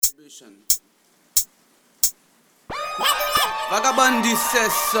Mission. Vagabun D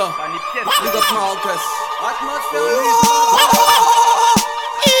says so. Big up Marcus. Atmosphere.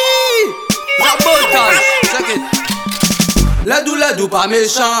 Sabotage. Check it. Ledou pas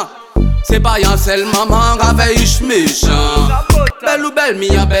méchant. C'est pas y'en seul maman réveille méchant. Belle ou belle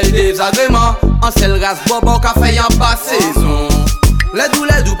mi a bel désagrément. En seul race bobo qu'a fait y'en pas saison.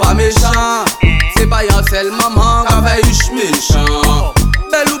 Ledou pas méchant. C'est pas y'en seul maman réveille méchant.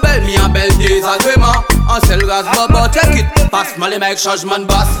 Belle ou belle mi a bel désagrément. En seul race bobo check it. Passe-moi les mecs changement de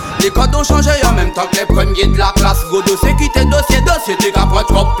basse. Les codes ont changé en même temps que les premiers de la classe. Gros dossier qui t'es dossier t'es qu'à prendre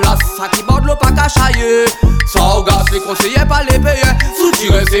trop place. Ça qui borde l'eau pas qu'à chailler. Sans gaz les conseillers pas les payer.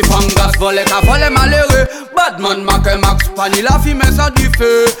 Soutirer ses fangas, voler qu'à voler malheureux. Badman Mac et Max, pani la fille mais ça du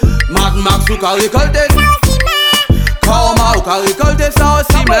feu. Mad Max ou qu'a récolté Karma ou qu'a récolté ça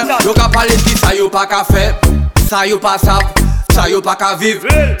aussi même. Yo qu'a parlé de ça yo pas qu'à faire. Ça yo pas savent. Ça yo pas qu'à vivre,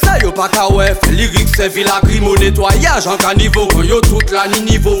 ça yo pas qu'à ouais. Lyrique c'est ville à crime au nettoyage en caniveau. Quand yo toute la ni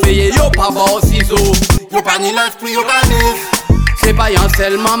niveau veillé yo pas bas au ciseau. Yo pas ni l'esprit yo pas ni. C'est pas y'en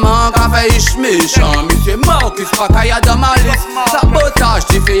seul maman qu'a fait ish méchant. Monsieur Marcus pas qu'à y'a dans ma liste. Sabotage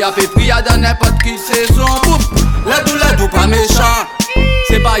t'y fait y'a fait pris y'a dans n'importe qui saison. Ledou pas méchant.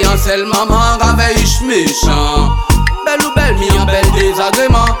 C'est pas y'en seul maman qu'a fait ish méchant. Belle ou belle mi en bel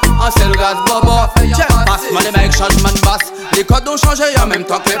désagrément. En seul race bobo. Passe-moi les mecs changement de basse. Les codes ont changé en même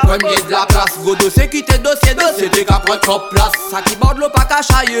temps que les premiers de la classe. Gros dossier qui t'es dossier t'es qu'à prendre trop place. Ça qui borde l'eau pas qu'à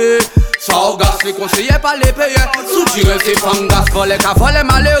chailler. Sans gaz les conseillers pas les payer. Soutirer ses fangas, voler qu'à voler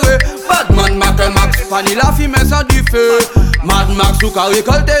malheureux. Badman Mac et Max, pani la fille mais ça du feu. Mad Max ou qu'a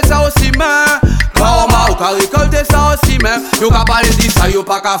récolté ça aussi même. Karma ou qu'a récolté ça aussi même. Yo qu'a parlé dit ça yo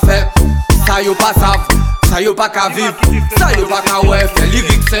pas qu'à faire. Ça yo pas savent. Ça yo pas qu'à vivre, ça yo pas qu'à ouais. Fait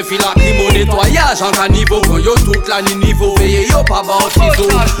lyrique c'est fil à crime au nettoyage en caniveau. Quand yo toute la ni niveau veillé yo pas bas au ciseau.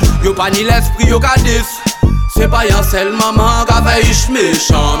 Yo pas ni l'esprit yo qu'a 10. C'est pas y'en seul maman qu'a fait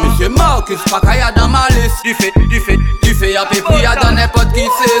méchant. Monsieur Marcus pas qu'à y'a dans ma liste. Du fait y'a pépri y'a dans n'importe qui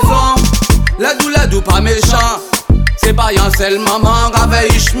saison. Ledou pas méchant. C'est pas y'en seul maman qu'a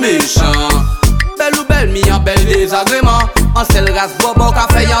fait méchant. Belle ou belle mi a bel désagrément. En seul race bobo qu'a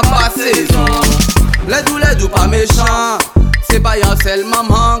fait y'a pas saison. Ledou pas méchant. C'est pas y'en seul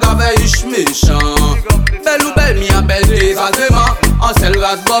maman réveille méchant. Belle ou belle mi a bel désagrément. En seul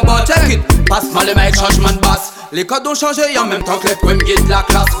race bobo check it. Passe-moi les mecs changement de basse. Les codes ont changé en même temps que les premiers de la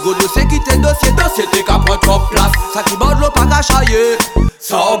classe. Gros dossier qui t'es dossier t'es qu'à prendre trop place. Ça qui borde l'eau pas qu'à chailler.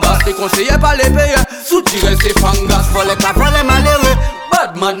 Sans gaz les conseillers pas les payer. Soutirer ses fangas, voler qu'à voler malheureux.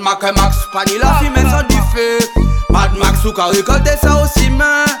 Badman Mac et Max, pani la fille mais ça du feu. Mad Max ou qu'a récolté ça aussi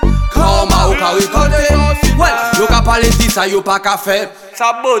mais. Karma ou qu'a récolté. Ouais, yo qu'a parlé de ça yo pas qu'à faire.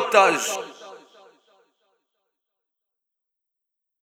 Sabotage.